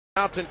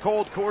Mountain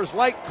Cold Coors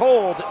Light,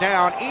 cold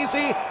down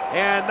easy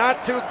and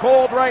not too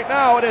cold right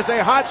now. It is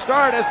a hot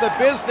start as the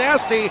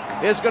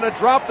Bissonnette is going to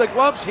drop the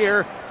gloves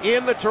here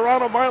in the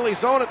Toronto Marley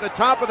zone at the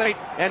top of the,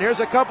 and here's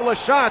a couple of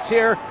shots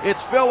here.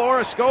 It's Phil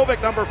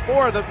Oreskovic, number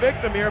 4, the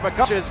victim here, but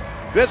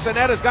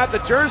Bissonnette has got the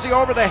jersey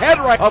over the head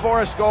right of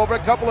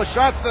Oreskovic. Couple of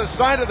shots to the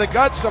side of the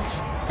gut, some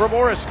from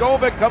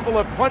Oreskovic, couple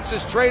of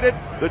punches traded,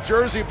 the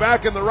jersey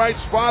back in the right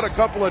spot, a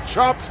couple of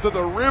chops to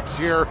the ribs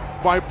here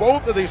by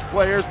both of these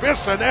players.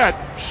 Bissonnette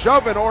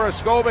shoving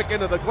Oreskovic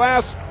into the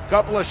glass,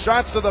 couple of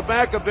shots to the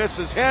back of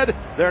Biss's head.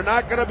 They're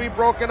not going to be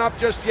broken up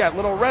just yet.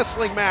 Little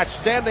wrestling match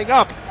standing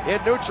up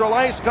in neutral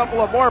ice, couple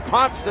of more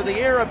pops to the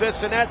ear of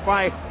Bissonnette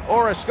by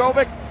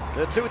Oreskovic.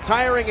 The two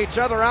tiring each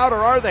other out, or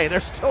are they? They're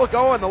still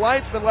going. The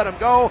linesman let them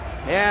go,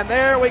 and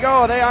there we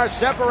go. They are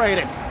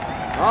separating.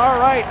 All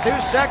right, 2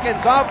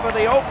 seconds off of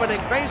the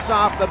opening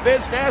face-off. The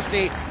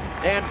Bissonnette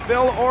and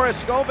Phil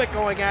Oreskovic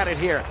going at it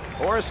here.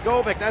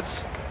 Oreskovic,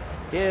 that's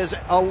his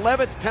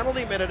 11th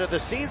penalty minute of the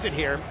season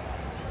here.